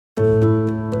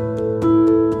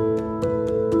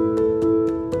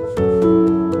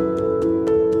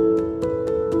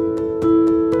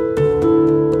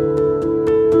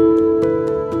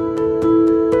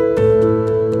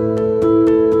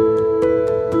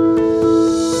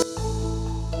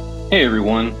Hey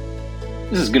everyone,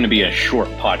 this is going to be a short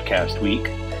podcast week.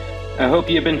 I hope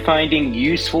you've been finding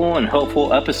useful and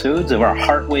helpful episodes of our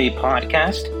Heartway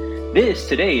podcast. This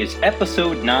today is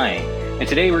episode 9, and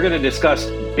today we're going to discuss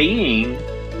being,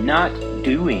 not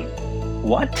doing.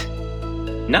 What?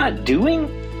 Not doing?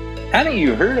 Haven't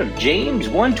you heard of James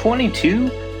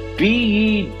 1:22? Be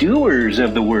ye doers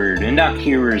of the word and not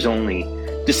hearers only,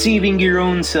 deceiving your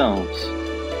own selves.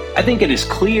 I think it is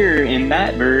clear in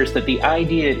that verse that the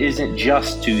idea isn't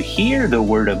just to hear the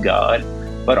Word of God,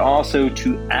 but also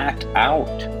to act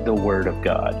out the Word of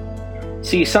God.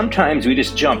 See, sometimes we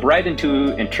just jump right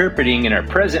into interpreting in our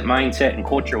present mindset and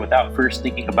culture without first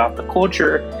thinking about the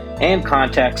culture and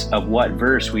context of what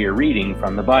verse we are reading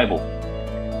from the Bible.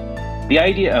 The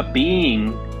idea of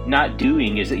being, not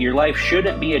doing, is that your life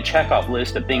shouldn't be a checkoff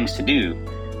list of things to do.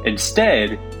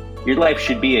 Instead, your life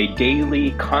should be a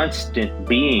daily, constant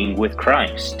being with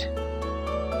Christ.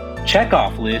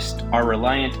 Checkoff lists are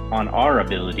reliant on our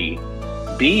ability.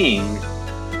 Being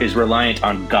is reliant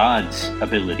on God's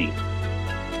ability.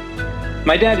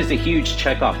 My dad is a huge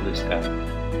checkoff list guy.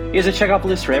 He has a checkoff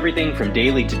list for everything from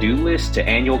daily to-do list to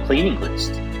annual cleaning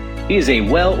list. He is a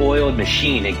well-oiled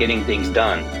machine at getting things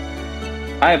done.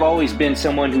 I have always been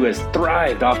someone who has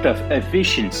thrived off of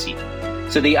efficiency.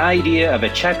 So the idea of a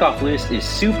checkoff list is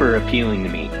super appealing to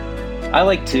me. I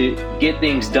like to get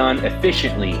things done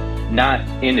efficiently, not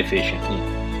inefficiently.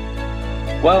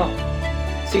 Well,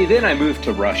 see, then I moved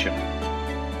to Russia.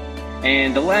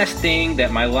 And the last thing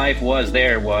that my life was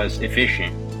there was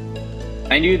efficient.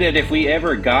 I knew that if we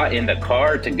ever got in the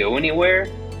car to go anywhere,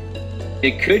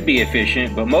 it could be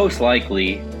efficient, but most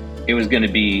likely it was going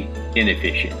to be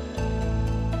inefficient.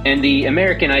 And the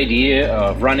American idea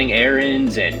of running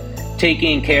errands and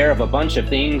taking care of a bunch of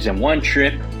things in one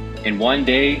trip in one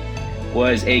day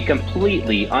was a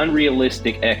completely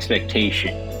unrealistic expectation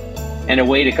and a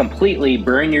way to completely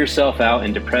burn yourself out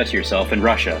and depress yourself in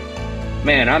Russia.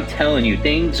 Man, I'm telling you,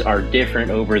 things are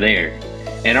different over there,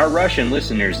 and our Russian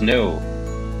listeners know,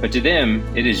 but to them,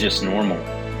 it is just normal.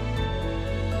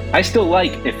 I still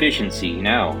like efficiency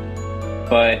now,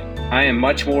 but I am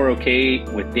much more okay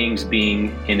with things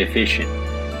being inefficient.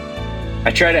 I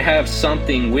try to have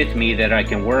something with me that I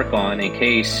can work on in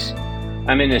case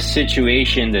I'm in a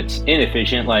situation that's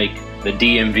inefficient, like the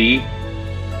DMV,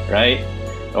 right?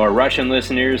 Or Russian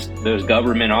listeners, those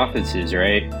government offices,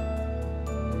 right?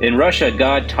 In Russia,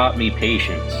 God taught me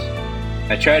patience.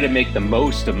 I try to make the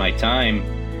most of my time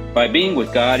by being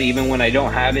with God even when I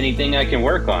don't have anything I can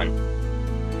work on.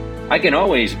 I can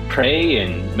always pray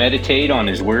and meditate on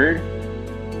His Word.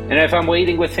 And if I'm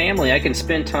waiting with family, I can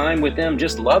spend time with them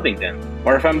just loving them.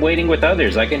 Or if I'm waiting with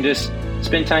others, I can just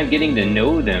spend time getting to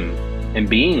know them and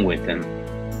being with them.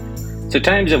 So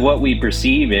times of what we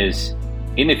perceive as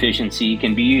inefficiency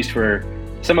can be used for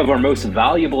some of our most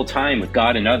valuable time with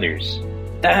God and others.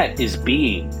 That is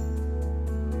being.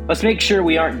 Let's make sure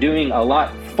we aren't doing a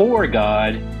lot for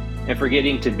God and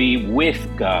forgetting to be with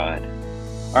God.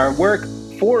 Our work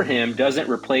for Him doesn't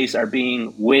replace our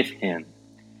being with Him.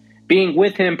 Being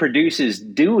with Him produces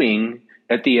doing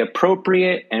at the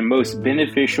appropriate and most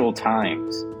beneficial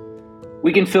times.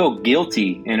 We can feel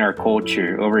guilty in our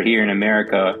culture over here in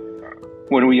America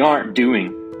when we aren't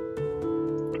doing.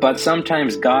 But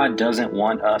sometimes God doesn't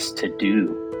want us to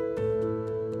do.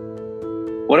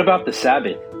 What about the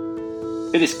Sabbath?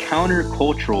 It is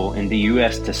countercultural in the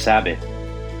U.S. to Sabbath.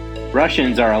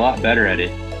 Russians are a lot better at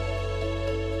it,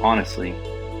 honestly.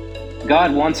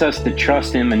 God wants us to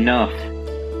trust Him enough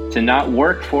to not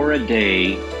work for a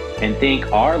day and think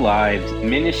our lives,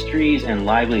 ministries, and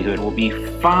livelihood will be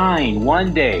fine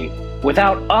one day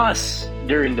without us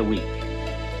during the week.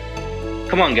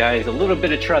 Come on, guys, a little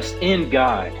bit of trust in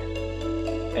God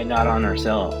and not on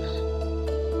ourselves.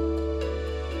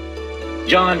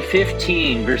 John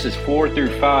 15, verses 4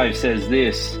 through 5 says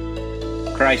this.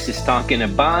 Christ is talking,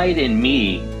 "Abide in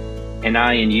me, and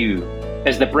I in you.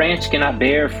 As the branch cannot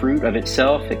bear fruit of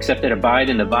itself except it abide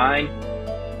in the vine,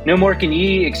 no more can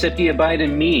ye, except ye abide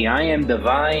in me. I am the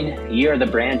vine, ye are the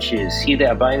branches. He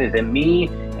that abideth in me,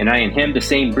 and I in him, the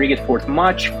same bringeth forth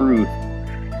much fruit.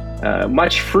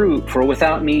 For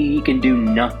without me ye can do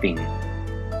nothing."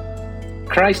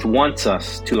 Christ wants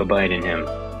us to abide in Him.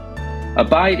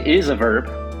 Abide is a verb,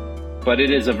 but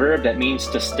it is a verb that means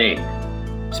to stay.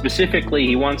 Specifically,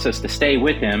 He wants us to stay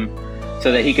with Him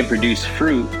so that He can produce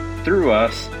fruit through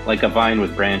us like a vine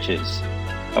with branches.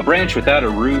 A branch without a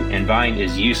root and vine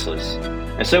is useless,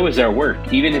 and so is our work,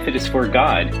 even if it is for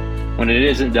God, when it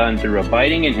isn't done through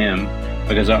abiding in Him,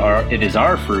 because it is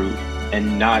our fruit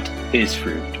and not His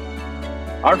fruit.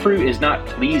 Our fruit is not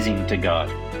pleasing to God.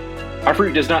 Our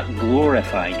fruit does not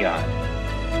glorify God.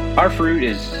 Our fruit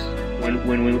is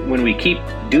when we keep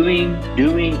doing,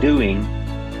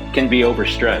 can be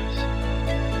overstress.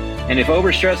 And if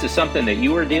overstress is something that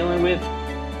you are dealing with,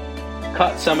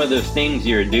 cut some of those things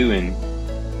you're doing.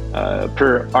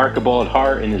 Per Archibald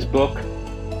Hart in his book,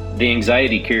 The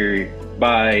Anxiety Cure,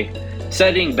 by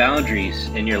setting boundaries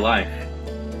in your life,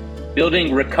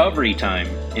 building recovery time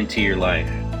into your life,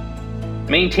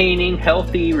 maintaining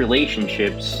healthy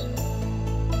relationships,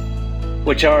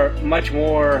 which are much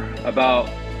more about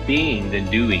being than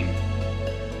doing,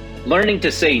 learning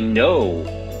to say no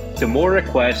to more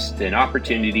requests and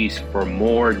opportunities for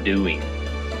more doing,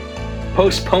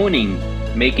 postponing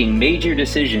making major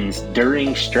decisions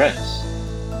during stress,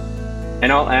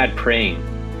 and I'll add praying,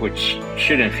 which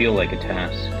shouldn't feel like a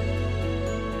task.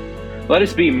 Let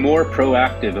us be more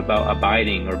proactive about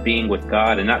abiding or being with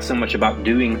God and not so much about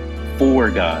doing for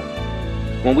God.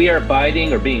 When we are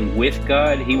abiding or being with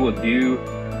God, He will do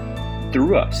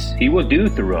through us. He will do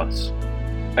through us.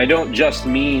 I don't just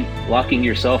mean locking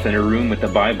yourself in a room with the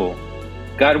Bible.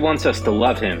 God wants us to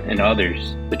love Him and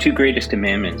others, the two greatest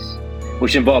commandments,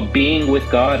 which involve being with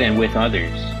God and with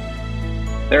others.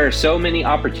 There are so many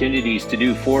opportunities to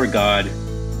do for God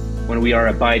when we are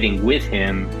abiding with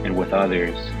Him and with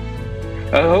others.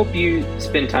 I hope you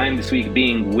spend time this week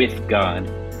being with God.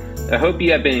 I hope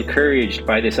you have been encouraged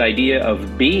by this idea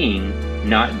of being,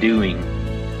 not doing.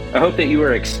 I hope that you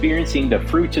are experiencing the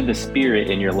fruits of the Spirit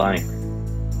in your life.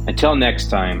 Until next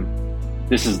time,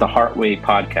 this is the Heartway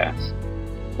Podcast,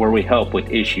 where we help with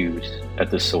issues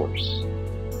at the source.